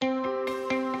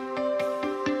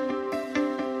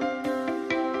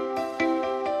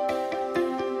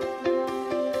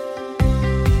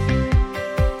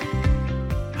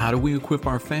How do we equip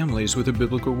our families with a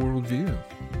biblical worldview?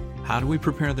 How do we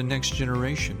prepare the next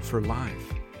generation for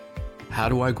life? How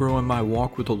do I grow in my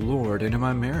walk with the Lord and in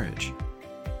my marriage?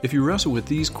 If you wrestle with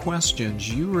these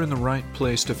questions, you are in the right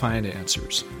place to find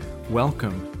answers.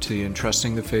 Welcome to the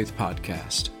Entrusting the Faith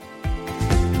podcast.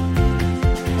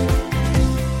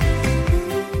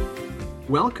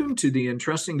 Welcome to the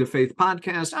Entrusting the Faith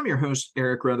podcast. I'm your host,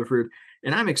 Eric Rutherford,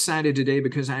 and I'm excited today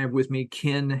because I have with me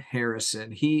Ken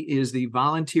Harrison. He is the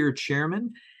volunteer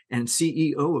chairman and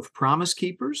CEO of Promise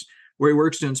Keepers, where he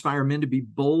works to inspire men to be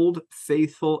bold,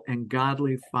 faithful, and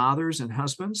godly fathers and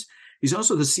husbands. He's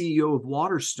also the CEO of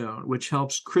Waterstone, which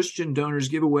helps Christian donors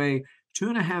give away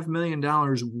 $2.5 million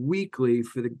weekly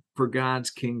for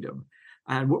God's kingdom.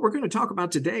 And what we're going to talk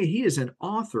about today, he is an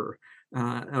author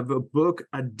of a book,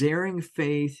 A Daring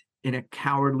Faith in a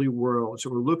Cowardly World. So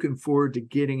we're looking forward to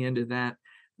getting into that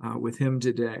with him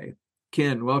today.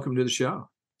 Ken, welcome to the show.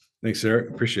 Thanks,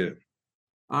 Eric. Appreciate it.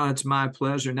 It's my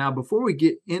pleasure. Now, before we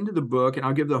get into the book, and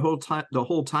I'll give the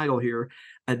whole title here,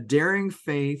 A Daring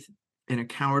Faith in a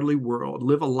Cowardly World,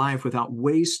 Live a Life Without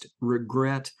Waste,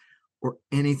 Regret, or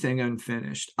Anything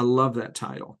Unfinished. I love that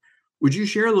title. Would you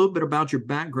share a little bit about your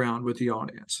background with the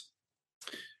audience?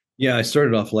 Yeah, I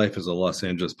started off life as a Los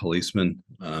Angeles policeman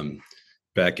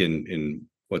back in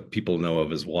what people know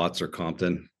of as Watts or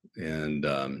Compton. And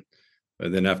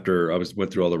then after I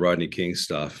went through all the Rodney King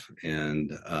stuff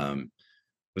and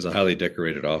was a highly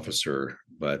decorated officer.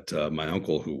 But my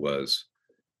uncle, who was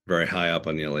very high up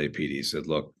on the LAPD, said,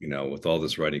 look, with all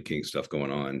this Rodney King stuff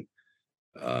going on,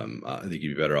 I think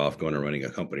you'd be better off going and running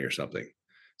a company or something.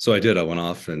 So I did. I went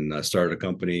off and started a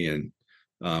company and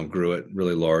grew it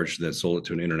really large, then sold it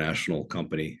to an international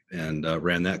company and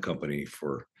ran that company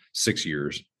for 6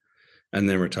 years, and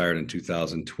then retired in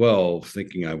 2012,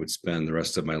 thinking I would spend the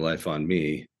rest of my life on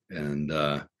me. And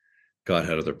God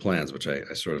had other plans, which I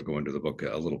sort of go into the book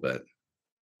a little bit.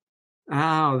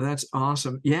 Oh, that's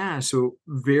awesome. Yeah, so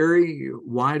very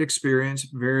wide experience,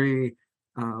 very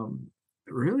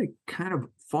really kind of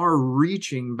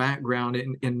far-reaching background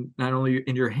in not only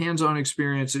in your hands-on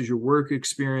experiences, your work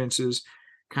experiences,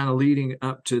 kind of leading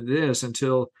up to this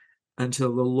until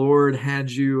the Lord had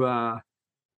you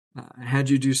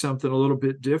do something a little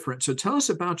bit different. So tell us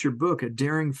about your book, A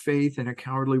Daring Faith in a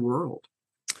Cowardly World.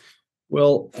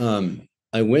 Well,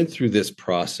 I went through this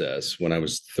process when I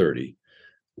was 30,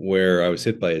 where I was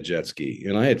hit by a jet ski,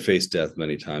 and I had faced death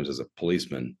many times as a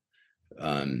policeman.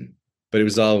 But it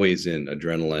was always in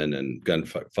adrenaline and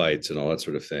gunfights and all that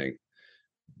sort of thing.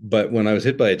 But when I was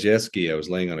hit by a jet ski, I was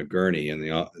laying on a gurney, and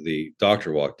the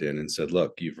doctor walked in and said,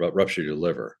 look, you've ruptured your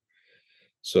liver.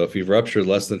 So if you've ruptured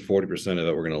less than 40% of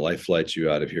it, we're going to life flight you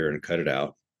out of here and cut it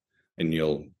out, and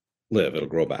you'll live. It'll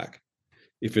grow back.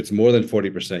 If it's more than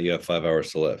 40%, you have 5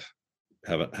 hours to live.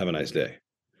 Have a nice day.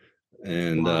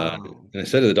 And, Wow. And I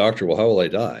said to the doctor, well, how will I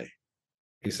die?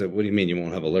 He said, what do you mean you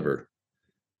won't have a liver?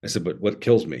 I said, but what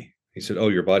kills me? He said, oh,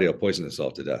 your body will poison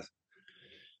itself to death.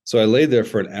 So I laid there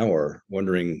for an hour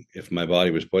wondering if my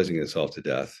body was poisoning itself to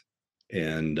death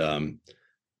and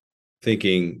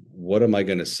thinking, what am I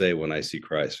going to say when I see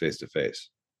Christ face to face?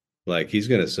 Like, he's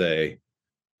going to say,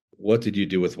 what did you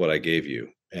do with what I gave you?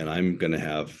 And I'm going to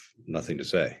have nothing to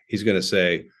say. He's going to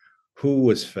say, who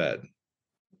was fed?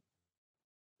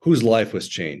 Whose life was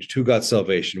changed? Who got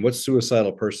salvation? What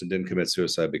suicidal person didn't commit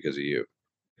suicide because of you?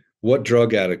 What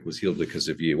drug addict was healed because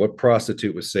of you? What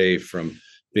prostitute was saved from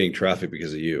being trafficked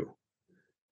because of you?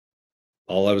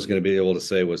 All I was going to be able to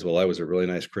say was, well, I was a really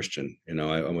nice Christian.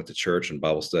 I went to church and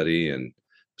Bible study and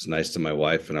was nice to my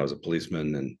wife, and I was a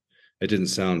policeman, and it didn't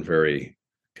sound very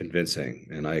convincing.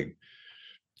 And an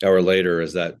hour later,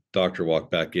 as that doctor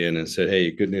walked back in and said,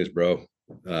 hey, good news, bro.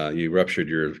 You ruptured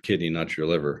your kidney, not your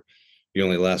liver. You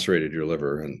only lacerated your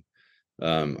liver. And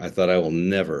I thought, I will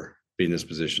never be in this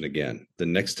position again. The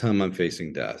next time I'm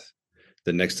facing death,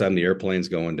 the next time the airplane's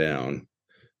going down,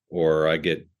 or I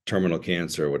get terminal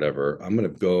cancer or whatever, I'm going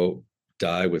to go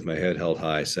die with my head held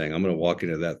high, saying, I'm going to walk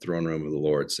into that throne room of the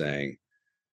Lord saying,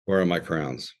 where are my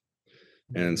crowns?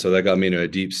 And so that got me into a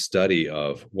deep study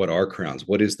of what are crowns?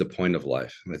 What is the point of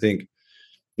life? And I think,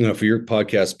 for your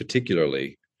podcast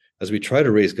particularly, as we try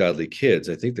to raise godly kids,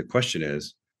 I think the question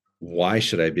is, why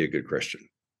should I be a good Christian?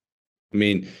 I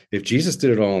mean, if Jesus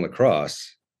did it all on the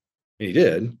cross, and he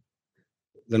did,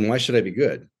 then why should I be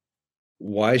good?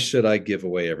 Why should I give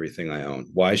away everything I own?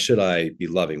 Why should I be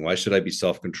loving? Why should I be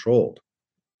self-controlled?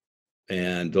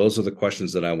 And those are the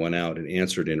questions that I went out and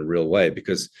answered in a real way,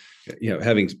 because,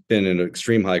 having been in an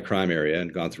extreme high crime area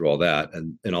and gone through all that,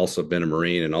 and also been a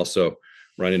Marine and also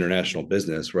run international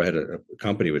business where I had a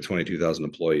company with 22,000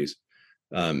 employees,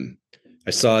 I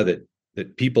saw that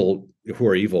that people who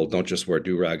are evil don't just wear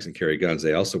do-rags and carry guns,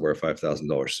 they also wear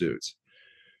 $5,000 suits.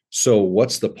 So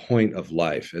what's the point of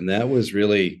life? And that was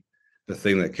really the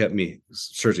thing that kept me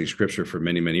searching scripture for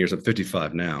many, many years. I'm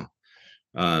 55 now.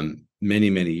 Many,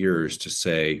 many years to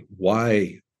say,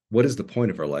 what is the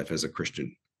point of our life as a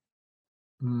Christian?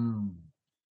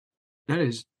 That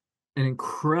is an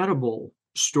incredible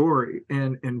story,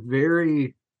 and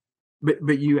very,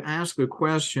 but you ask the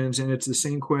questions, and it's the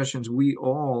same questions we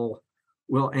all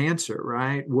will answer,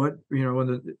 right? What,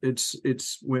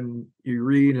 it's when you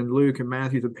read in Luke and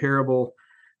Matthew the parable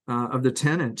of the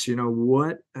tenants,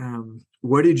 what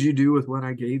did you do with what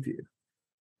I gave you?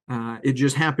 It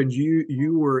just happened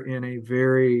you were in a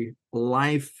very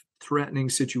life-threatening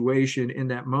situation in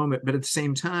that moment, but at the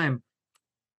same time,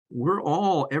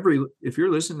 if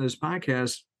you're listening to this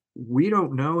podcast, we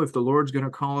don't know if the Lord's going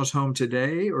to call us home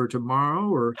today or tomorrow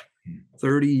or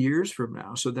 30 years from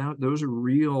now. So those are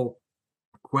real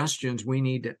questions we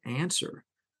need to answer.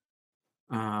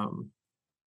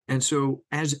 And so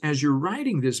as you're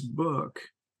writing this book,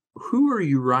 who are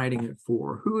you writing it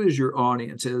for? Who is your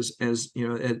audience, as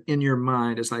in your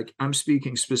mind? It's like, I'm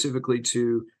speaking specifically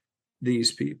to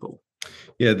these people.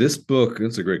 Yeah, this book,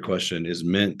 that's a great question, is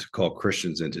meant to call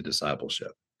Christians into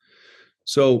discipleship.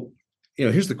 So,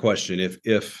 here's the question.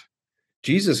 If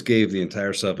Jesus gave the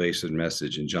entire salvation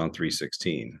message in John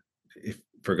 3:16,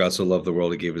 for God so loved the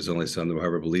world, he gave his only son, that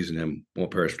whoever believes in him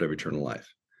won't perish but have eternal life.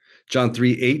 John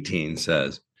 3:18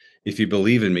 says, if you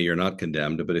believe in me, you're not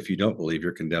condemned, but if you don't believe,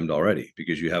 you're condemned already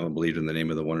because you haven't believed in the name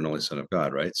of the one and only Son of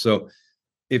God, right? So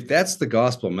if that's the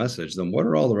gospel message, then what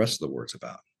are all the rest of the words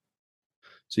about?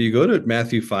 So you go to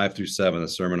Matthew 5-7, the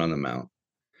Sermon on the Mount,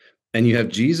 and you have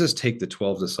Jesus take the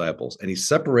 12 disciples and he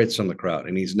separates from the crowd,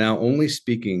 and he's now only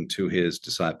speaking to his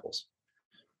disciples.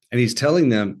 And he's telling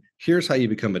them, here's how you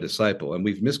become a disciple. And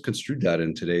we've misconstrued that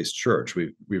in today's church.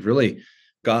 We've really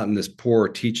gotten this poor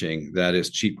teaching that is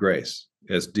cheap grace,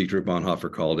 as Dietrich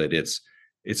Bonhoeffer called it.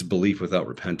 It's belief without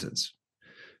repentance.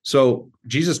 So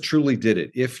Jesus truly did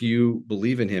it. If you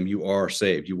believe in him, you are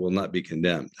saved. You will not be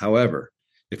condemned. However,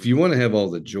 if you want to have all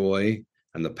the joy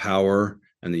and the power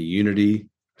and the unity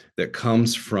that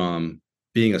comes from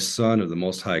being a son of the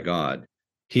Most High God,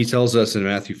 he tells us in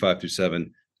Matthew 5-7,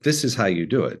 this is how you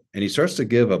do it. And he starts to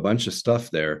give a bunch of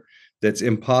stuff there that's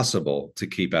impossible to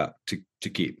keep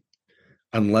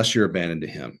unless you're abandoned to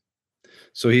him.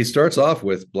 So he starts off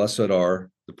with, blessed are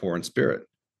the poor in spirit.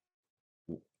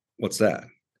 What's that?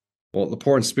 Well, the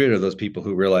poor in spirit are those people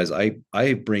who realize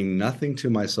I bring nothing to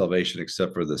my salvation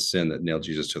except for the sin that nailed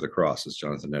Jesus to the cross, as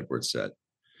Jonathan Edwards said.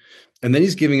 And then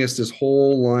he's giving us this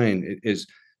whole line.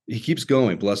 He keeps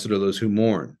going. Blessed are those who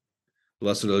mourn.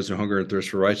 Blessed are those who hunger and thirst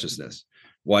for righteousness.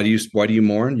 Why do you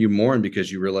mourn? You mourn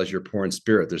because you realize you're poor in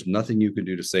spirit. There's nothing you can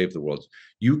do to save the world.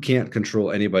 You can't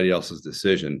control anybody else's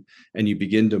decision. And you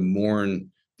begin to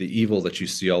mourn the evil that you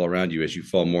see all around you as you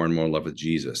fall more and more in love with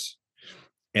Jesus.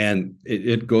 And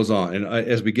it goes on. And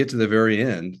as we get to the very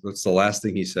end, that's the last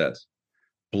thing he says.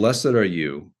 Blessed are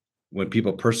you when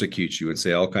people persecute you and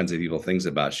say all kinds of evil things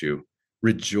about you.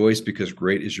 Rejoice, because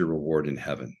great is your reward in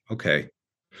heaven. Okay.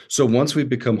 So once we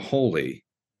become holy,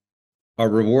 our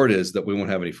reward is that we won't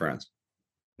have any friends.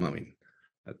 I mean,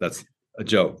 that's a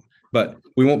joke, but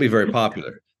we won't be very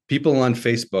popular. People on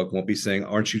Facebook won't be saying,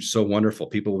 aren't you so wonderful?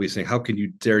 People will be saying, how can you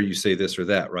dare you say this or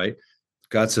that, right?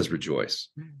 God says, rejoice.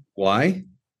 Why?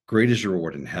 Great is your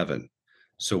reward in heaven.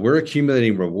 So we're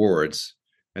accumulating rewards,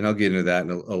 and I'll get into that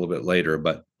in a little bit later.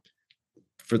 But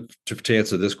to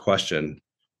answer this question,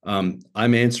 I'm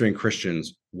answering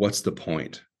Christians, what's the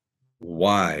point?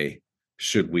 Why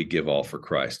should we give all for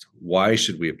Christ? Why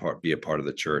should we be a part of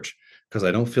the church? Because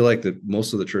I don't feel like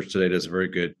most of the church today does a very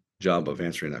good job of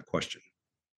answering that question.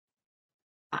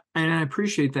 And I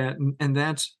appreciate that. And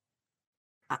that's,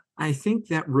 I think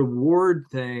that reward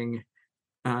thing,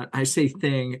 I say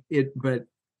thing, but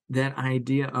that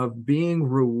idea of being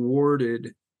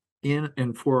rewarded in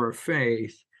and for our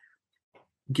faith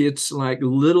gets like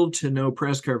little to no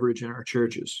press coverage in our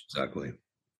churches. Exactly.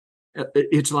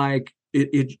 It's like,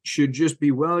 it should just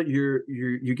be, well,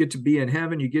 you get to be in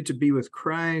heaven, you get to be with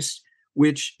Christ,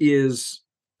 which is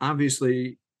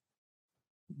obviously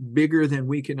bigger than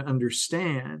we can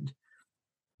understand.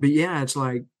 But yeah, it's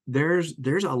like there's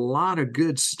a lot of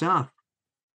good stuff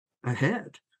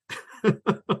ahead.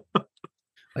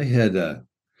 I had a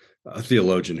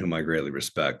theologian whom I greatly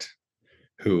respect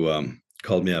who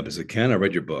called me up and said, Ken, I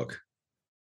read your book.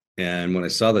 And when I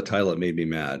saw the title, it made me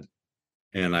mad.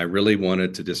 And I really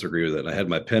wanted to disagree with it. I had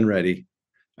my pen ready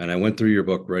and I went through your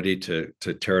book ready to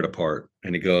tear it apart.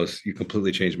 And he goes, you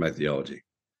completely changed my theology.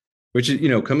 which is,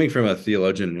 coming from a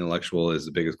theologian and intellectual is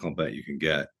the biggest compliment you can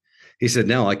get. He said,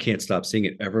 now I can't stop seeing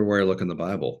it everywhere I look in the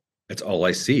Bible. It's all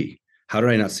I see. How did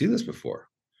I not see this before?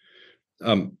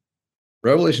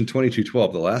 Revelation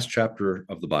 22:12, the last chapter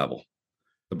of the Bible.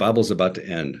 The Bible is about to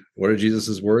end. What are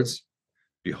Jesus's words?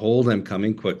 Behold, I'm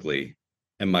coming quickly,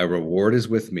 and my reward is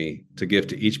with me to give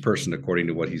to each person according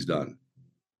to what he's done.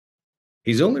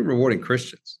 He's only rewarding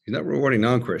Christians. He's not rewarding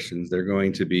non-Christians. They're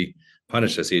going to be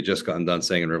punished, as he had just gotten done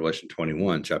saying in Revelation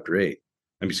 21, chapter 8.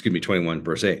 21,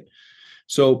 verse 8.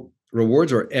 So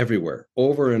rewards are everywhere,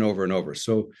 over and over and over.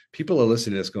 So people are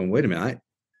listening to this going, wait a minute,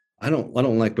 I don't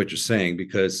like what you're saying,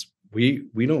 because we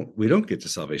don't get to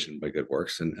salvation by good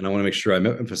works. And I want to make sure I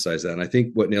emphasize that. And I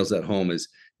think what nails that home is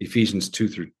Ephesians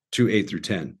 2:8 through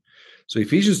 10. So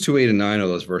Ephesians 2:8 and 9 are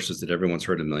those verses that everyone's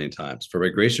heard a million times. For by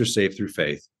grace you're saved through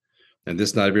faith, and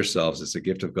this not of yourselves, it's a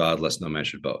gift of God, lest no man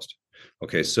should boast.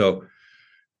 Okay, so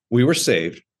we were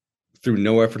saved through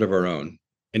no effort of our own.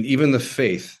 And even the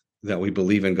faith that we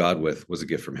believe in God with was a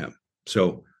gift from him.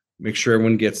 So make sure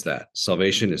everyone gets that.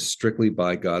 Salvation is strictly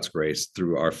by God's grace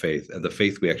through our faith, and the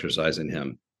faith we exercise in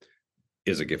him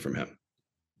is a gift from him.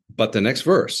 But the next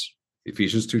verse,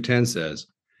 Ephesians 2:10 says,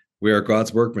 we are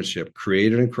God's workmanship,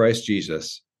 created in Christ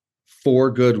Jesus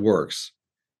for good works,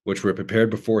 which were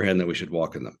prepared beforehand that we should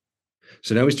walk in them.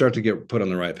 So now we start to get put on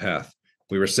the right path.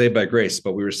 We were saved by grace,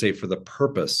 but we were saved for the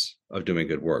purpose of doing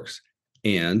good works.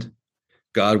 And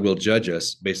God will judge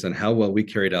us based on how well we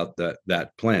carried out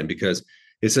that plan, because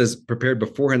it says prepared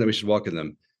beforehand that we should walk in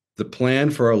them. The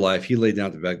plan for our life, he laid down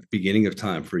at the beginning of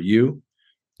time for you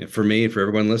and for me and for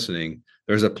everyone listening.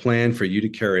 There's a plan for you to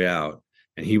carry out,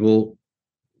 and he will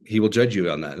judge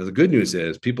you on that. And the good news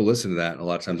is people listen to that, and a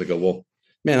lot of times they go, well,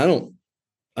 man, I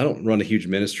don't run a huge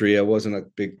ministry. I wasn't a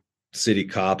big city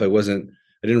cop. I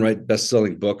didn't write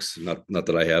best-selling books. Not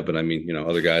that I have, but I mean,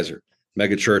 other guys, or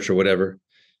mega church or whatever.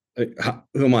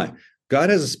 Who am I? God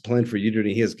has a plan for you to do.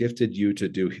 He has gifted you to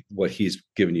do what he's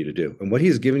given you to do. And what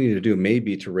he's given you to do may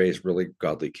be to raise really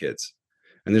godly kids.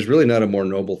 And there's really not a more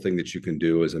noble thing that you can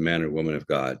do as a man or woman of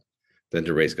God than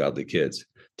to raise godly kids,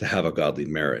 to have a godly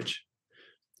marriage.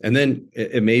 And then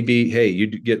it may be, hey, you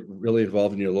get really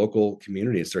involved in your local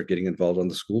community and start getting involved on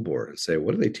the school board and say,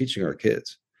 what are they teaching our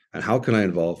kids? And how can I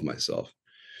involve myself?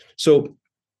 So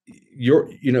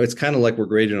it's kind of like we're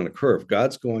graded on a curve.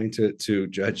 God's going to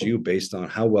judge you based on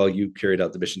how well you carried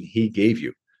out the mission he gave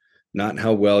you, not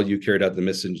how well you carried out the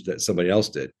mission that somebody else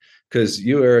did. Because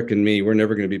you, Eric, and me, we're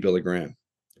never going to be Billy Graham,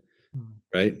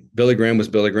 right? Billy Graham was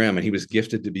Billy Graham, and he was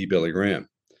gifted to be Billy Graham.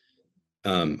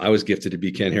 I was gifted to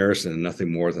be Ken Harrison, and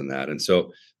nothing more than that. And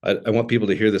so I want people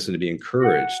to hear this and to be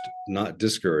encouraged, not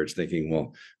discouraged, thinking,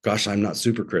 well, gosh, I'm not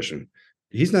super Christian.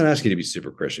 He's not asking you to be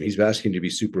super Christian. He's asking you to be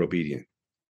super obedient.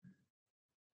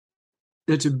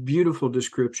 That's a beautiful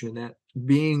description, that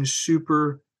being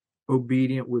super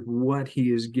obedient with what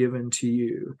he has given to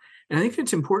you. And I think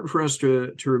it's important for us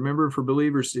to remember, for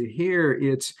believers to hear,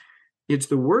 it's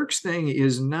the works thing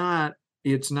is not,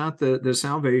 it's not the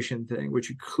salvation thing, which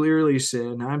you clearly said.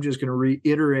 And I'm just going to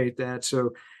reiterate that.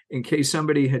 So in case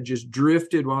somebody had just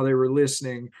drifted while they were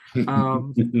listening,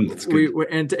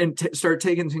 start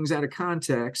taking things out of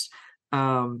context.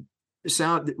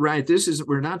 Right.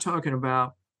 We're not talking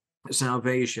about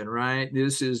salvation, right?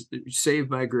 This is saved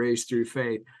by grace through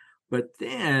faith. But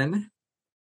then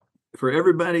for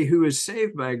everybody who is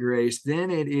saved by grace,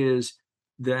 then it is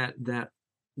that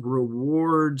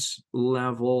rewards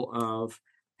level of,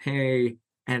 hey,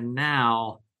 and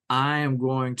now I am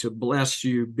going to bless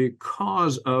you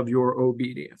because of your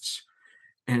obedience.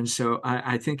 And so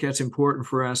I think that's important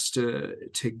for us to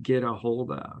get a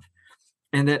hold of,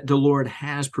 and that the Lord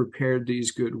has prepared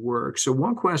these good works. So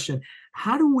one question,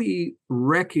 how do we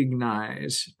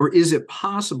recognize, or is it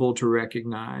possible to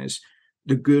recognize,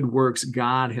 the good works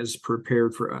God has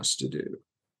prepared for us to do?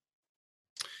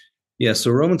 Yeah,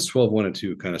 so Romans 12:1 and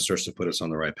 2 kind of starts to put us on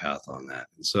the right path on that.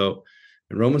 And so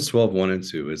in Romans 12:1 and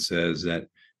 2, it says that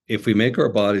if we make our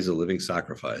bodies a living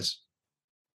sacrifice,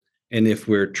 and if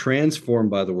we're transformed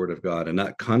by the word of God and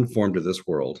not conformed to this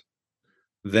world,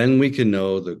 then we can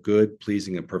know the good,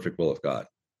 pleasing, and perfect will of God.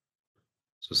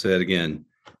 So say it again.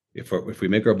 If we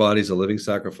make our bodies a living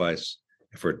sacrifice,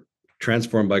 if we're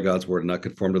transformed by God's word and not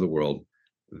conformed to the world,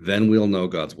 then we'll know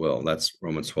God's will. That's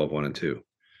Romans 12:1 and 2.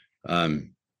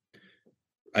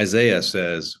 Isaiah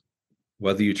says,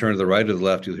 whether you turn to the right or the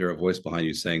left, you'll hear a voice behind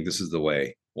you saying, this is the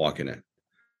way, walk in it.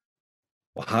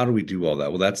 Well, how do we do all that?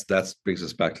 Well, that brings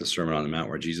us back to the Sermon on the Mount,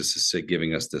 where Jesus is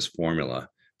giving us this formula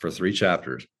for 3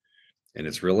 chapters. And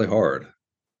it's really hard,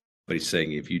 but he's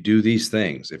saying, if you do these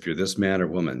things, if you're this man or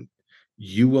woman,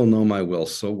 you will know my will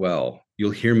so well,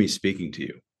 you'll hear me speaking to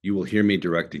you. You will hear me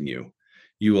directing you.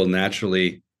 You will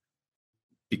naturally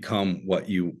become what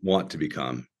you want to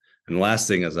become. And the last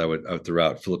thing is I would throw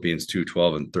out Philippians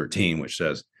 2:12 and 13, which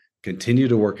says, continue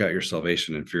to work out your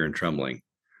salvation in fear and trembling,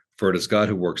 for it is God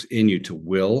who works in you to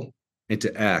will and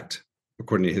to act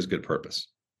according to his good purpose.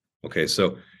 Okay,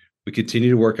 so we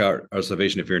continue to work out our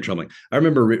salvation in fear and trembling. I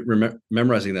remember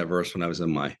memorizing that verse when I was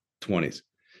in my 20s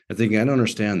and thinking, I don't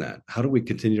understand that. How do we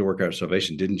continue to work out our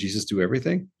salvation? Didn't Jesus do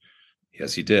everything?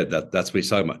 Yes, he did. That's what he's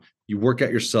talking about. You work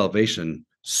out your salvation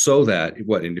so that,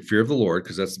 in the fear of the Lord,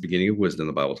 because that's the beginning of wisdom,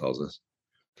 the Bible tells us.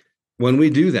 When we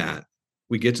do that,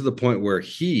 we get to the point where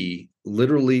he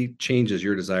literally changes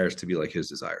your desires to be like his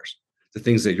desires. The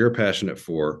things that you're passionate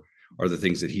for are the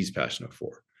things that he's passionate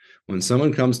for. When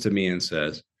someone comes to me and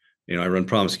says, I run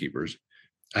Promise Keepers,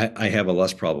 I have a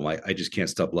lust problem. I just can't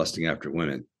stop lusting after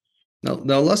women. Now,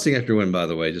 lusting after women, by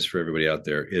the way, just for everybody out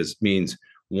there, means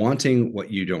wanting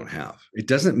what you don't have. It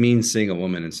doesn't mean seeing a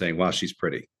woman and saying, wow, she's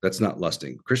pretty. That's not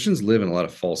lusting. Christians live in a lot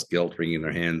of false guilt, wringing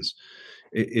their hands.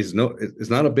 It's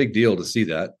not a big deal to see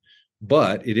that,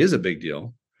 but it is a big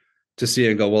deal to see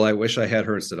and go, well, I wish I had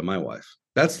her instead of my wife.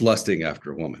 That's lusting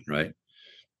after a woman, right?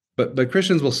 But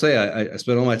Christians will say, I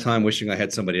spent all my time wishing I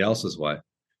had somebody else's wife.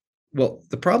 Well,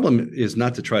 the problem is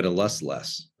not to try to lust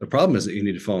less. The problem is that you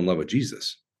need to fall in love with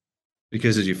Jesus.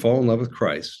 Because as you fall in love with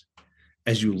Christ,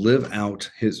 as you live out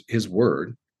his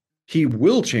word, he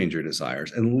will change your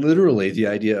desires. And literally the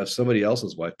idea of somebody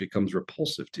else's wife becomes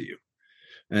repulsive to you.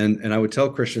 And I would tell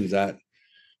Christians that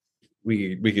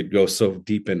we could go so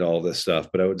deep into all this stuff,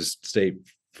 but I would just state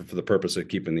for the purpose of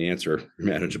keeping the answer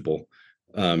manageable.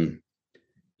 The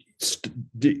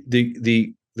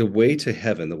way to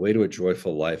heaven, the way to a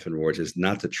joyful life and rewards is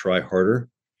not to try harder,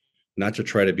 not to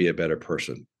try to be a better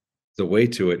person. The way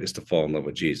to it is to fall in love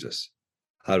with Jesus.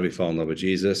 How do we fall in love with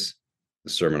Jesus? The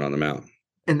Sermon on the Mount.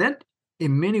 And that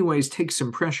in many ways takes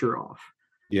some pressure off.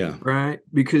 Yeah. Right.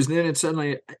 Because then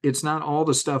it's not all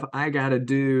the stuff I got to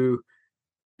do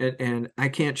and I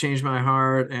can't change my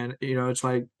heart. And, it's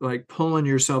like pulling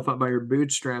yourself up by your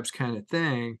bootstraps kind of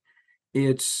thing.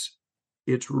 It's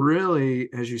really,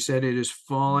 as you said, it is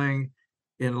falling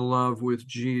in love with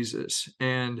Jesus.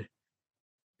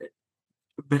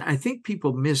 But I think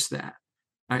people miss that.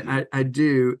 I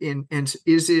do. And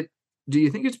do you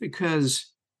think it's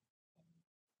because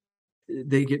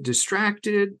they get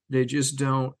distracted? They just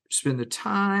don't spend the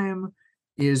time?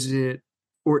 Is it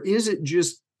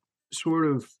just sort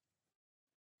of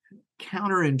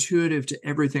counterintuitive to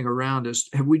everything around us?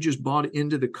 Have we just bought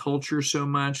into the culture so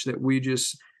much that we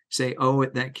just say, oh,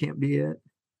 that can't be it?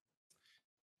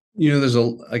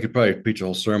 I could probably preach a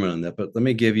whole sermon on that, but let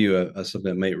me give you something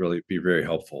that might really be very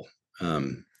helpful.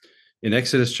 In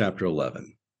Exodus chapter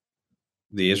 11,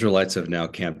 the Israelites have now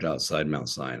camped outside Mount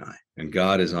Sinai, and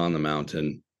God is on the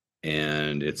mountain,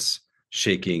 and it's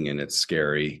shaking and it's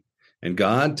scary. And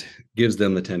God gives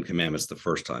them the 10 Commandments the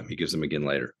first time. He gives them again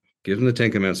later. Gives them the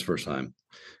 10 Commandments the first time.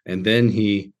 And then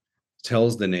he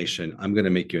tells the nation, I'm going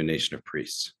to make you a nation of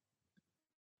priests.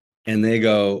 And they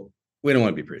go, we don't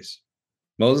want to be priests.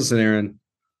 Moses and Aaron,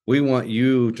 we want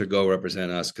you to go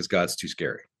represent us because God's too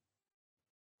scary.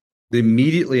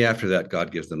 Immediately after that,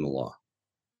 God gives them the law.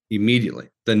 Immediately.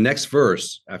 The next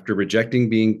verse, after rejecting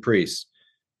being priests,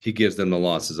 he gives them the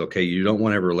law. Says, okay, you don't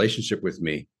want to have a relationship with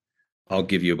me. I'll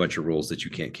give you a bunch of rules that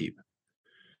you can't keep.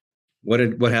 What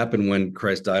happened when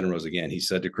Christ died and rose again? He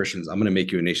said to Christians, I'm going to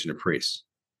make you a nation of priests.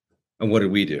 And what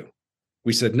did we do?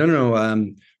 We said, no,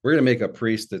 we're going to make a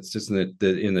priest that sits in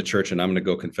the church, and I'm going to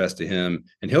go confess to him,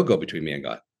 and he'll go between me and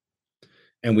God.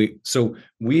 And we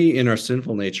in our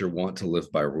sinful nature want to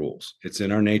live by rules. It's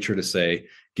in our nature to say,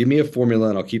 give me a formula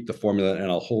and I'll keep the formula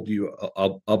and I'll hold you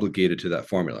obligated to that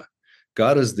formula.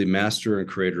 God is the master and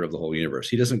creator of the whole universe.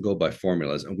 He doesn't go by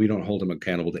formulas, and we don't hold him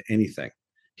accountable to anything.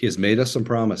 He has made us some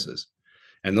promises,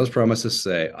 and those promises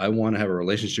say, I want to have a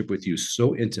relationship with you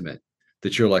so intimate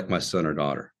that you're like my son or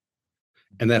daughter.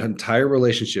 And that entire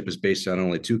relationship is based on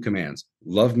only 2 commands: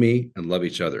 love me and love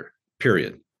each other,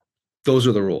 period. Those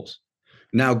are the rules.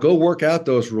 Now go work out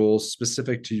those rules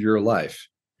specific to your life.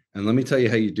 And let me tell you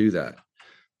how you do that.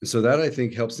 And so that, I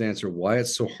think, helps to answer why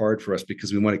it's so hard for us,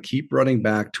 because we want to keep running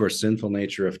back to our sinful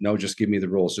nature of, no, just give me the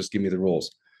rules. Just give me the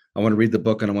rules. I want to read the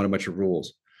book and I want a bunch of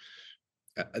rules.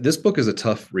 This book is a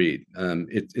tough read.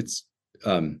 It's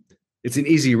an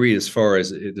easy read as far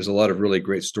as there's a lot of really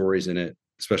great stories in it,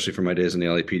 especially from my days in the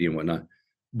LAPD and whatnot.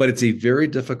 But it's a very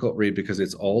difficult read because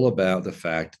it's all about the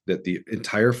fact that the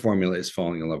entire formula is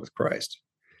falling in love with Christ.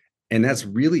 And that's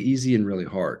really easy and really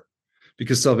hard,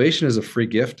 because salvation is a free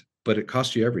gift, but it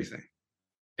costs you everything.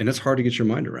 And it's hard to get your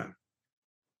mind around.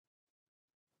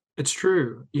 It's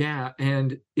true. Yeah.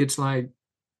 And it's like,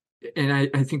 and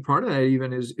I think part of that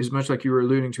even is much like you were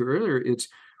alluding to earlier. It's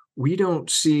we don't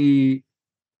see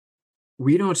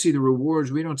we don't see the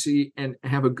rewards, we don't see and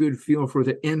have a good feel for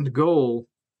the end goal,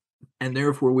 and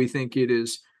therefore we think it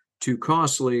is too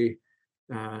costly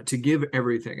to give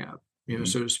everything up, Mhm.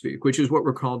 so to speak, which is what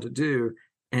we're called to do.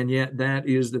 And yet that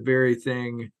is the very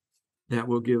thing that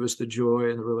will give us the joy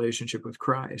and the relationship with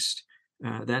Christ.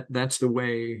 That's the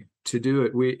way to do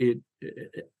it.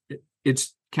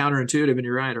 It's counterintuitive, and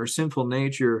you're right. Our sinful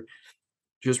nature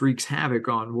just wreaks havoc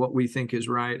on what we think is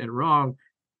right and wrong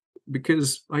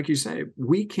because, like you say,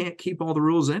 we can't keep all the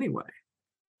rules anyway,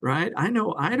 right? I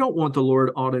know I don't want the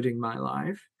Lord auditing my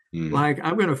life. Mm. Like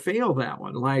I'm going to fail that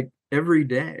one, like every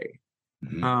day.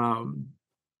 Mhm. Um,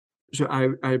 so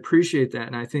I appreciate that,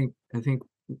 and I think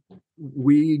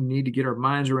we need to get our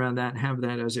minds around that and have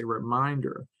that as a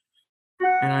reminder.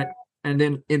 And I and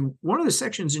then in one of the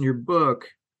sections in your book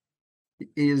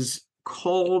is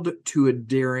called to a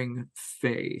daring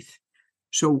faith.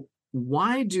 So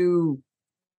why do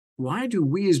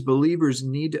we as believers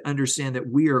need to understand that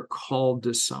we are called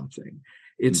to something?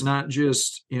 It's Mm. not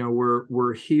just,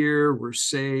 we're here, we're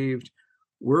saved,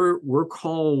 we're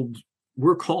called,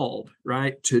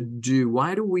 right, to do.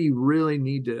 Why do we really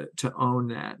need to own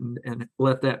that and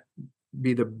let that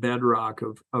be the bedrock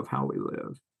of how we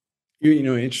live?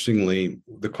 Interestingly,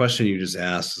 the question you just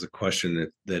asked is a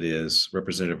question that is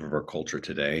representative of our culture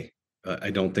today.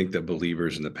 I don't think that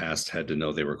believers in the past had to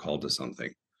know they were called to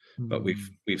something, but we've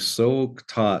Mm, we've so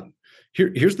taught.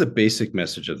 Here's the basic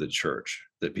message of the church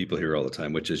that people hear all the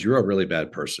time, which is you're a really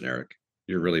bad person, Eric.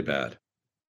 You're really bad,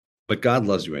 but God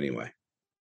loves you anyway.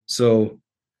 So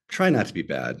try not to be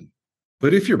bad.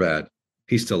 But if you're bad,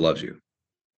 He still loves you.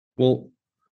 Well,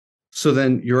 so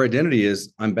then your identity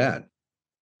is I'm bad,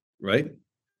 right?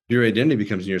 Your identity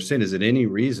becomes in your sin. Is it any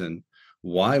reason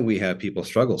why we have people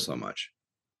struggle so much?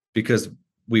 Because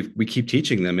we keep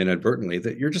teaching them inadvertently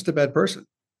that you're just a bad person.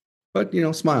 But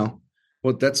smile.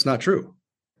 Well, that's not true.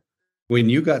 When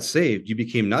you got saved, you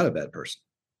became not a bad person.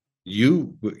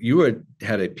 You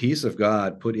had a piece of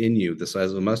God put in you the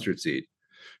size of a mustard seed.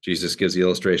 Jesus gives the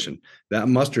illustration. That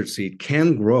mustard seed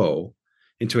can grow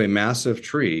into a massive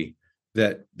tree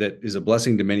that is a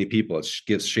blessing to many people. It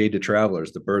gives shade to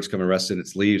travelers. The birds come and rest in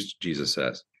its leaves, Jesus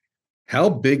says. How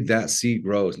big that seed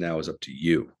grows now is up to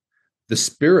you. The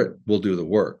Spirit will do the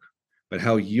work, but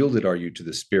how yielded are you to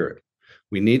the Spirit?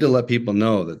 We need to let people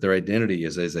know that their identity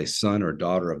is as a son or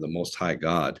daughter of the Most High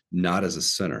God, not as a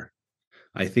sinner.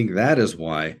 I think that is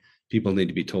why people need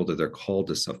to be told that they're called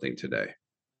to something today.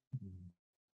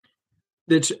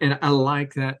 that's and I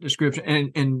like that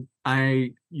description. And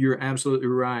you're absolutely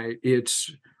right. It's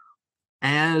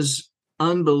as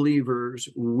unbelievers,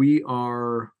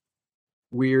 we're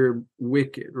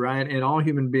wicked, right? And all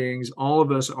human beings, all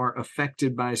of us are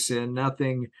affected by sin.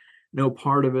 No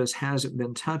part of us hasn't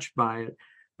been touched by it.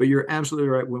 But you're absolutely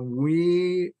right.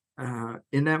 When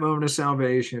in that moment of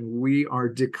salvation, we are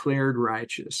declared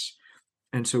righteous.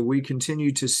 And so we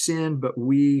continue to sin, but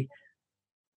we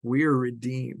are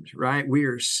redeemed, right? We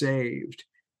are saved.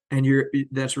 And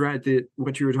that's right, that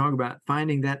what you were talking about,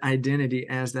 finding that identity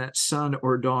as that son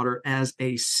or daughter, as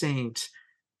a saint,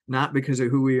 not because of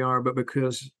who we are, but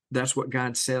because that's what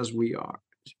God says we are,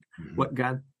 Mhm. what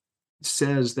God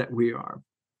says that we are.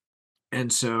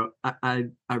 And so I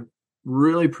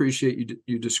really appreciate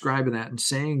you describing that and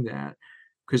saying that,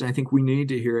 because I think we need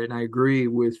to hear it. And I agree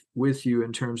with you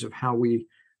in terms of how we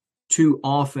too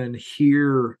often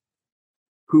hear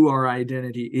who our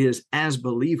identity is as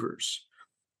believers.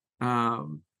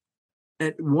 Um,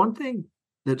 and one thing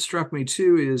that struck me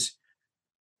too is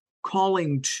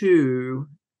calling to,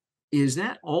 is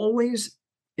that always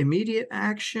immediate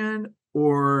action,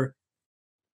 or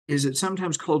is it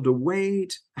sometimes called to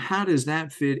wait? How does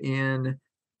that fit in?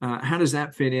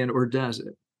 Or does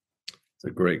it? It's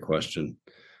a great question.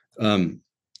 Um,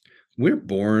 we're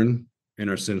born in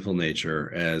our sinful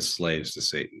nature as slaves to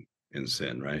Satan and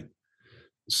sin, right?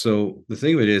 So the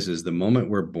thing of it is the moment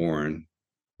we're born,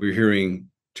 we're hearing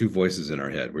two voices in our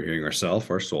head. We're hearing ourself,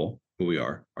 our soul, who we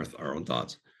are, our own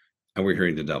thoughts, and we're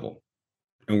hearing the devil.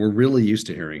 And we're really used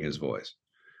to hearing his voice.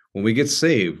 When we get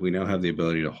saved, we now have the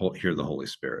ability to hear the Holy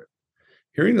Spirit.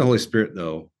 Hearing the Holy Spirit,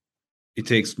 though, it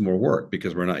takes more work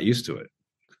because we're not used to it.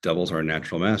 The devil's our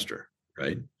natural master,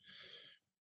 right?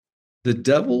 The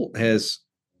devil has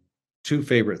two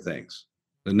favorite things.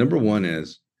 The number one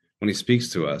is when he speaks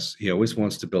to us, he always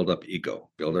wants to build up ego,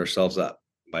 build ourselves up.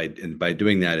 And by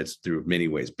doing that, it's through many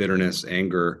ways: bitterness,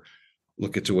 anger.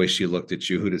 Look at the way she looked at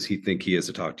you. Who does he think he is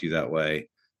to talk to you that way?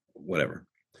 Whatever.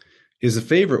 His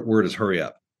favorite word is hurry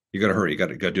up. You got to hurry. You got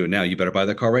to do it now. You better buy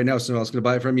the car right now. Someone else is going to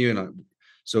buy it from you. And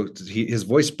so his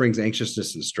voice brings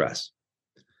anxiousness and stress.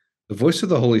 The voice of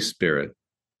the Holy Spirit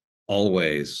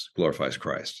always glorifies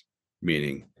Christ,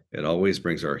 meaning it always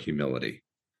brings our humility.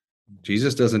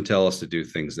 Jesus doesn't tell us to do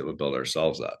things that would build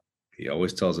ourselves up. He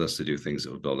always tells us to do things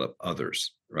that would build up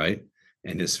others, right?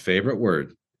 And his favorite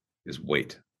word is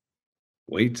wait.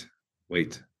 Wait,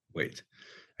 wait, wait.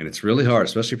 And it's really hard,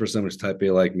 especially for someone who's type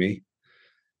A like me.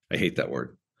 I hate that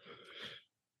word.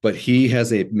 But he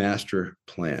has a master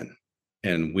plan,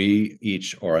 and we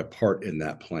each are a part in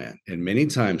that plan. And many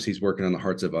times he's working on the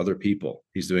hearts of other people.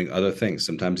 He's doing other things.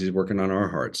 Sometimes he's working on our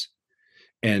hearts.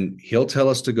 And he'll tell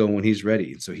us to go when he's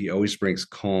ready. So he always brings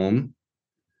calm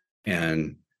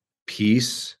and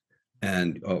peace.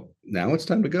 And now it's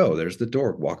time to go. There's the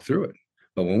door. Walk through it.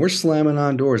 But when we're slamming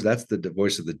on doors, that's the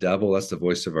voice of the devil. That's the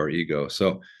voice of our ego.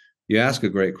 So you ask a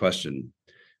great question.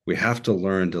 We have to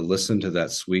learn to listen to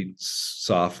that sweet,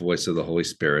 soft voice of the Holy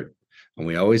Spirit. And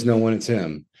we always know when it's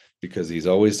him, because he's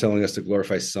always telling us to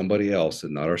glorify somebody else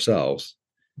and not ourselves.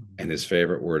 And his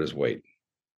favorite word is wait.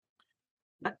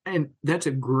 And that's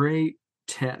a great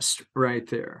test right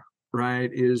there,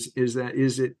 right? Is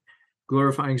it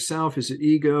glorifying self? Is it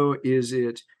ego? Is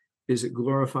it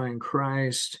glorifying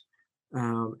Christ?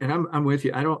 And I'm with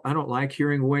you. I don't like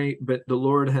hearing wait, but the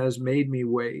Lord has made me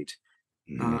wait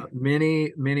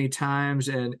many times,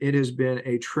 and it has been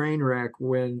a train wreck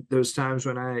when those times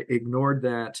when I ignored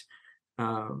that,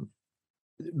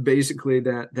 basically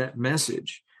that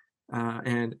message,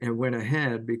 and went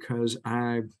ahead because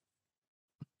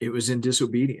it was in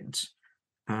disobedience.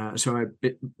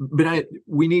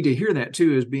 We need to hear that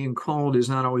too, as being called is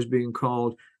not always being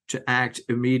called to act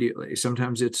immediately.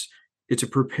 Sometimes it's a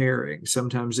preparing,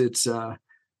 sometimes it's a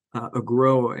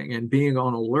growing and being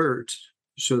on alert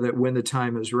so that when the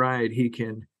time is right,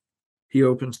 he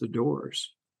opens the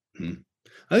doors. Mm-hmm.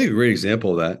 I think a great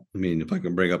example of that, I mean, if I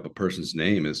can bring up a person's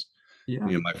name, is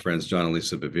my friends John and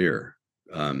Lisa Bevere.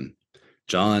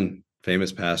 John,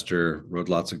 famous pastor, wrote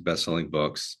lots of best-selling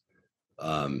books,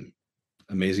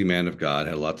 amazing man of God,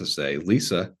 had a lot to say.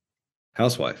 Lisa,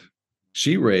 housewife,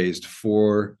 she raised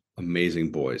 4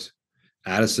 amazing boys.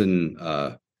 Addison,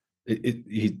 I've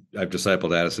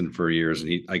discipled Addison for years,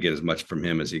 and I get as much from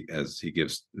him as he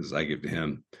gives as I give to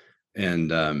him.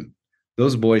 And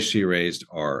those boys she raised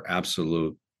are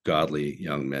absolute godly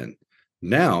young men.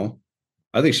 Now,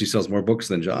 I think she sells more books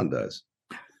than John does.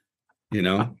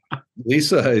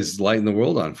 Lisa is lighting the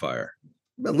world on fire.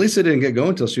 But Lisa didn't get going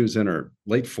until she was in her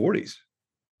late 40s.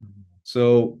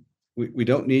 So we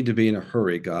don't need to be in a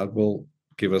hurry. God will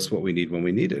give us what we need when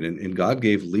we need it. And God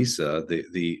gave Lisa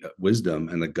the wisdom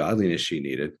and the godliness she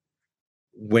needed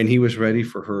when he was ready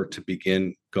for her to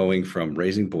begin going from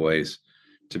raising boys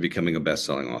to becoming a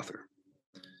best-selling author.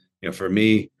 For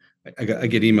me, I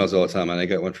get emails all the time, and I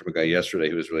got one from a guy yesterday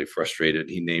who was really frustrated.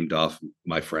 He named off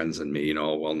my friends and me,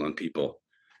 all well-known people.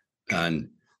 And,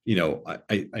 I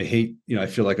hate, I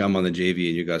feel like I'm on the JV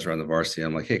and you guys are on the varsity.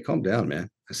 I'm like, hey, calm down, man.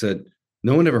 I said,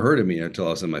 no one ever heard of me until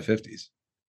I was in my 50s.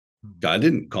 God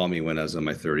didn't call me when I was in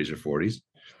my 30s or 40s.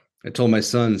 I told my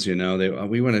sons,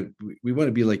 we want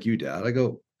to be like you, Dad. I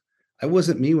go, I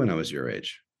wasn't me when I was your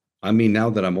age. I mean, now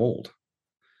that I'm old,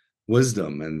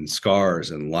 wisdom and scars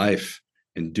and life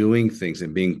and doing things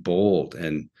and being bold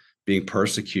and being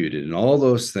persecuted and all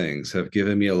those things have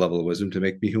given me a level of wisdom to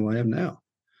make me who I am now.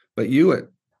 But you at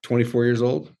 24 years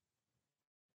old,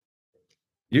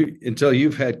 until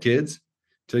you've had kids,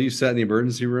 until you sat in the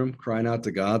emergency room crying out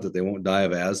to God that they won't die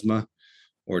of asthma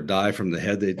or die from the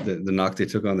head, the knock they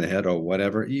took on the head or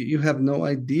whatever, you have no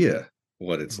idea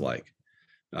what it's like.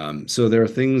 So there are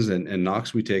things and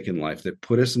knocks we take in life that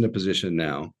put us in a position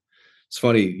now. It's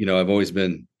funny, I've always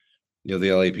been, the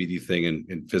LAPD thing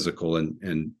and physical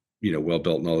and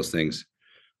well-built and all those things.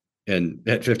 And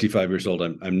at 55 years old,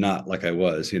 I'm not like I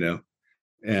was,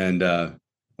 and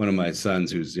one of my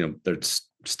sons who's, they're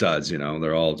studs,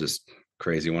 they're all just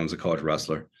crazy. One was a college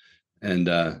wrestler. And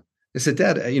I said,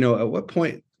 Dad, at what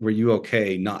point were you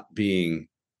okay not being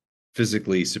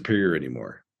physically superior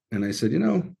anymore? And I said,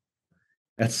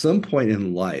 at some point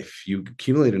in life, you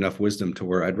accumulate enough wisdom to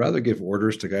where I'd rather give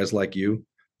orders to guys like you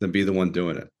than be the one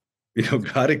doing it.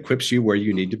 God equips you where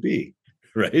you need to be,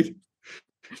 right?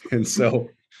 And so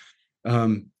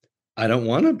I don't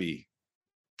want to be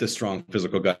the strong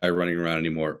physical guy running around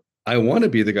anymore. I want to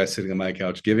be the guy sitting on my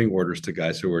couch giving orders to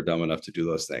guys who are dumb enough to do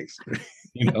those things,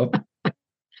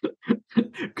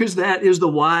 Because that is the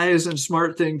wise and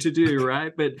smart thing to do,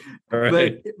 right? But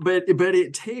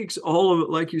it takes all of it,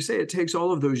 like you say, it takes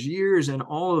all of those years and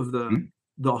all of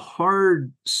the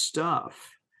hard stuff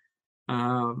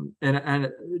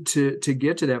And to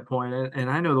get to that point, and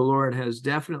I know the Lord has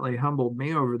definitely humbled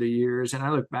me over the years, and I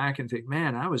look back and think,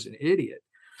 man, I was an idiot.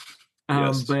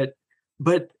 Yes.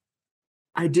 But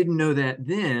I didn't know that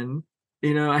then.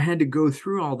 I had to go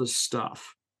through all this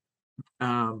stuff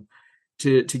um,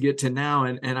 to get to now,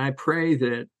 and I pray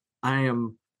that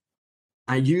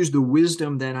I use the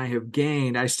wisdom that I have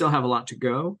gained. I still have a lot to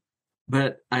go,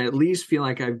 but I at least feel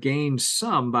like I've gained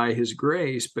some by His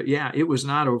grace. But yeah, it was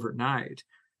not overnight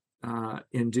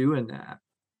in doing that.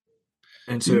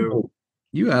 And You so, know,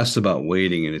 you asked about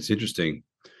waiting, and it's interesting.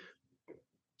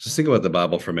 Just think about the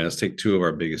Bible for a minute. Let's take two of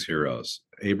our biggest heroes,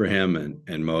 Abraham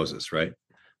and Moses, right?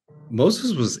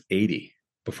 Moses was 80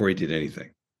 before he did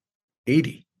anything.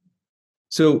 80.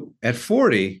 So at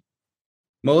 40,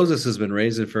 Moses has been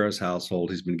raised in Pharaoh's household.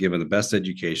 He's been given the best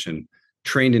education,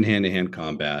 trained in hand-to-hand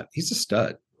combat. He's a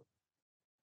stud.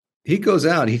 He goes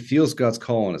out, he feels God's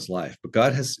call on his life.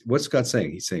 But what's God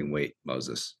saying? He's saying, wait,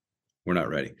 Moses, we're not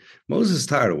ready. Moses is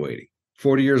tired of waiting.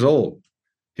 40 years old.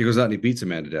 He goes out and he beats a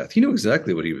man to death. He knew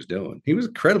exactly what he was doing. He was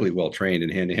incredibly well trained in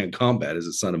hand-to-hand combat as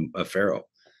a son of Pharaoh.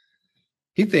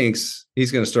 He thinks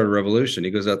he's going to start a revolution.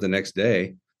 He goes out the next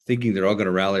day thinking they're all going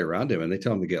to rally around him, and they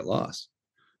tell him to get lost.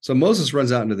 So Moses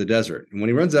runs out into the desert. And when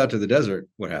he runs out to the desert,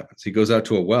 what happens? He goes out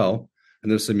to a well, and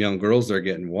there's some young girls there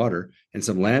getting water, and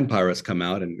some land pirates come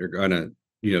out and they're going to,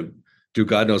 do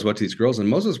God knows what to these girls. And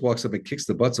Moses walks up and kicks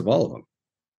the butts of all of them.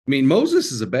 I mean,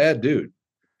 Moses is a bad dude.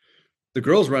 The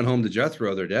girls run home to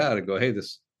Jethro, their dad, and go, hey,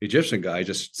 this Egyptian guy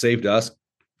just saved us,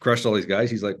 crushed all these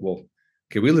guys. He's like, well,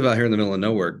 okay, we live out here in the middle of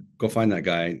nowhere. Go find that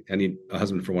guy. I need a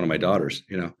husband for one of my daughters,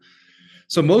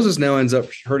 So Moses now ends up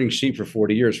herding sheep for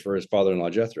 40 years for his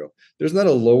father-in-law, Jethro. There's not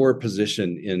a lower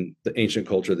position in the ancient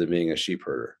culture than being a sheep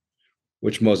herder,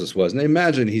 which Moses was. And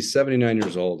imagine he's 79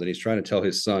 years old and he's trying to tell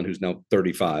his son, who's now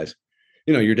 35,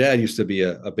 your dad used to be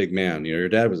a big man. Your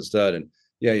dad was a stud. And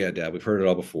yeah, Dad, we've heard it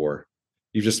all before.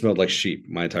 You've just smelled like sheep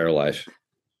my entire life.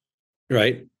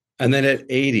 Right. And then at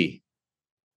 80,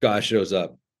 God shows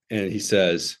up and he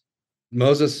says,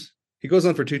 Moses, he goes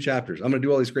on for 2 chapters. I'm going to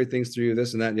do all these great things through you,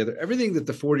 this and that and the other. Everything that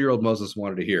the 40-year-old Moses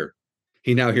wanted to hear,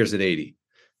 he now hears at 80.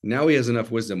 Now he has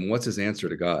enough wisdom. What's his answer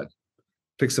to God?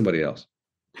 Pick somebody else.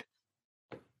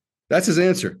 That's his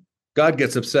answer. God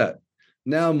gets upset.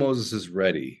 Now Moses is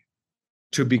ready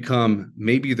to become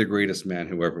maybe the greatest man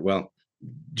who ever,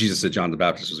 Jesus said John the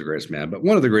Baptist was the greatest man, but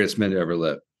one of the greatest men to ever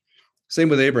live. Same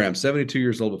with Abraham, 72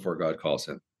 years old before God calls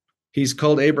him. He's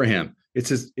called Abraham.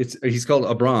 He's called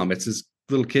Abram. It's his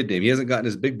little kid name. He hasn't gotten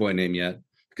his big boy name yet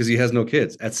because he has no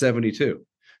kids at 72.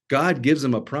 God gives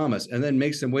him a promise and then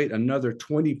makes him wait another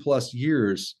 20 plus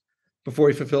years before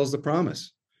he fulfills the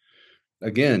promise.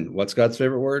 Again, what's God's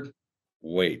favorite word?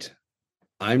 Wait.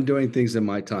 I'm doing things in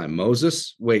my time.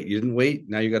 Moses, wait, you didn't wait.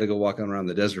 Now you got to go walk around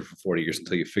the desert for 40 years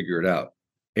until you figure it out.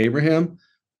 Abraham,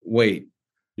 wait,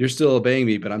 you're still obeying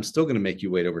me, but I'm still going to make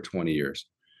you wait over 20 years.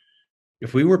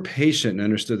 If we were patient and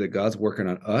understood that God's working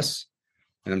on us,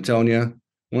 and I'm telling you,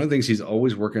 one of the things he's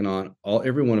always working on,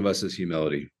 every one of us, is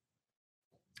humility.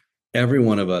 Every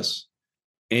one of us,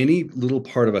 any little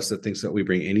part of us that thinks that we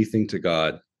bring anything to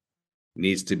God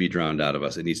needs to be drowned out of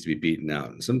us. It needs to be beaten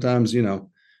out. And sometimes,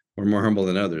 we're more humble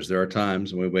than others. There are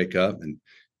times when we wake up and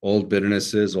old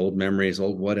bitternesses, old memories,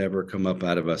 old whatever come up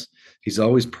out of us. He's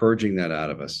always purging that out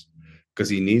of us because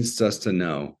he needs us to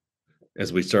know,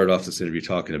 as we started off this interview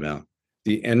talking about,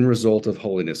 the end result of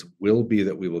holiness will be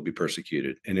that we will be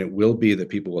persecuted, and it will be that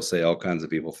people will say all kinds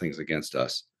of evil things against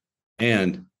us,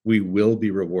 and we will be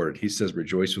rewarded. He says,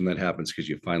 rejoice when that happens because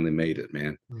you finally made it,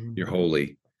 man. Mm-hmm. You're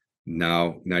holy.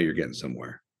 Now you're getting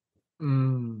somewhere.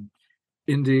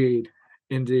 Indeed.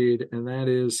 And that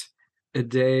is a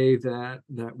day that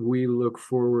we look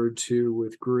forward to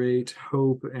with great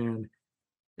hope and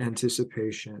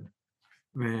anticipation.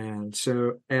 Man,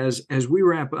 so as we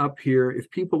wrap up here, if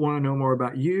people want to know more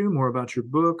about you, more about your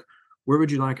book, where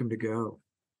would you like them to go?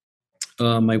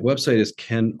 My website is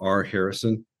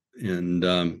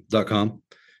kenrharrison.com.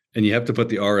 And you have to put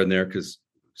the R in there because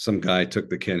some guy took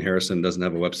the Ken Harrison, doesn't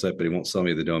have a website, but he won't sell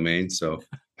me the domain. So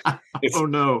oh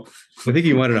no. I think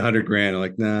he wanted $100,000. I'm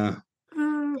like, nah.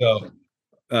 So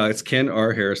it's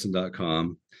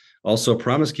kenrharrison.com. Also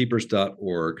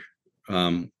promisekeepers.org.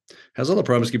 Has all the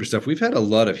Promise Keeper stuff. We've had a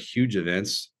lot of huge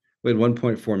events. We had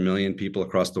 1.4 million people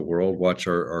across the world watch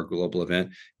our global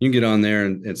event. You can get on there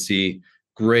and see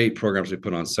great programs we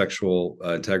put on sexual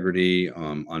integrity,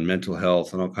 on mental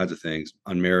health, and all kinds of things,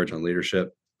 on marriage, on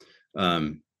leadership.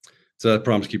 So that's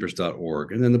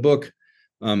promisekeepers.org. And then the book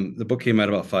came out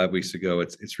about 5 weeks ago.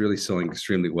 It's really selling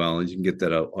extremely well, and you can get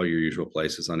that at all your usual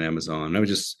places on Amazon. And I would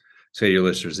just say to your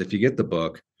listeners, if you get the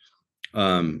book,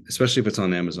 especially if it's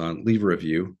on Amazon, leave a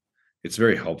review. It's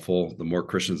very helpful. The more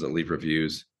Christians that leave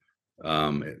reviews,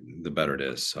 the better it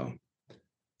is. So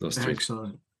those three.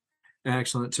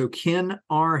 Excellent. So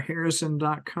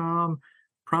kenrharrison.com,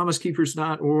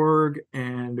 promisekeepers.org,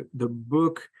 and the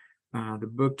book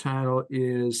title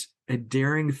is A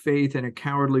Daring Faith in a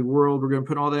Cowardly World. We're going to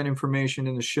put all that information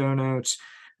in the show notes.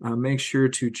 Make sure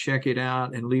to check it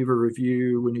out and leave a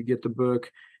review when you get the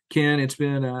book. Ken, it's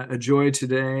been a joy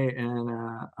today, and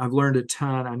I've learned a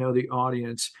ton. I know the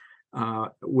audience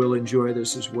will enjoy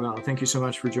this as well. Thank you so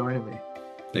much for joining me.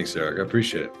 Thanks, Eric. I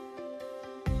appreciate it.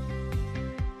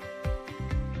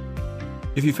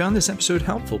 If you found this episode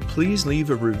helpful, please leave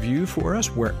a review for us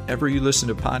wherever you listen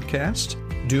to podcasts.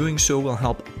 Doing so will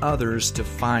help others to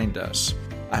find us.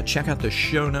 Check out the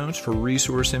show notes for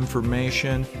resource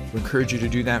information. We encourage you to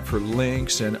do that for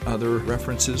links and other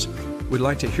references. We'd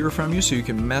like to hear from you, so you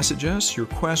can message us your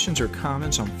questions or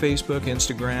comments on Facebook,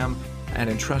 Instagram, at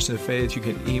Entrusting the Faith. You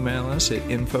can email us at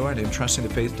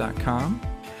info@entrustingthefaith.com.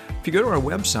 If you go to our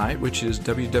website, which is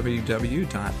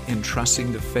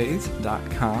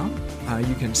www.entrustingthefaith.com,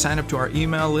 you can sign up to our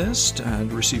email list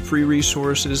and receive free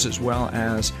resources as well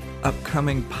as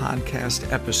upcoming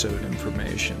podcast episode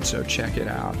information. So check it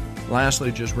out.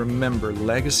 Lastly, just remember,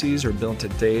 legacies are built a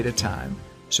day at a time.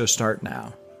 So start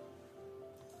now.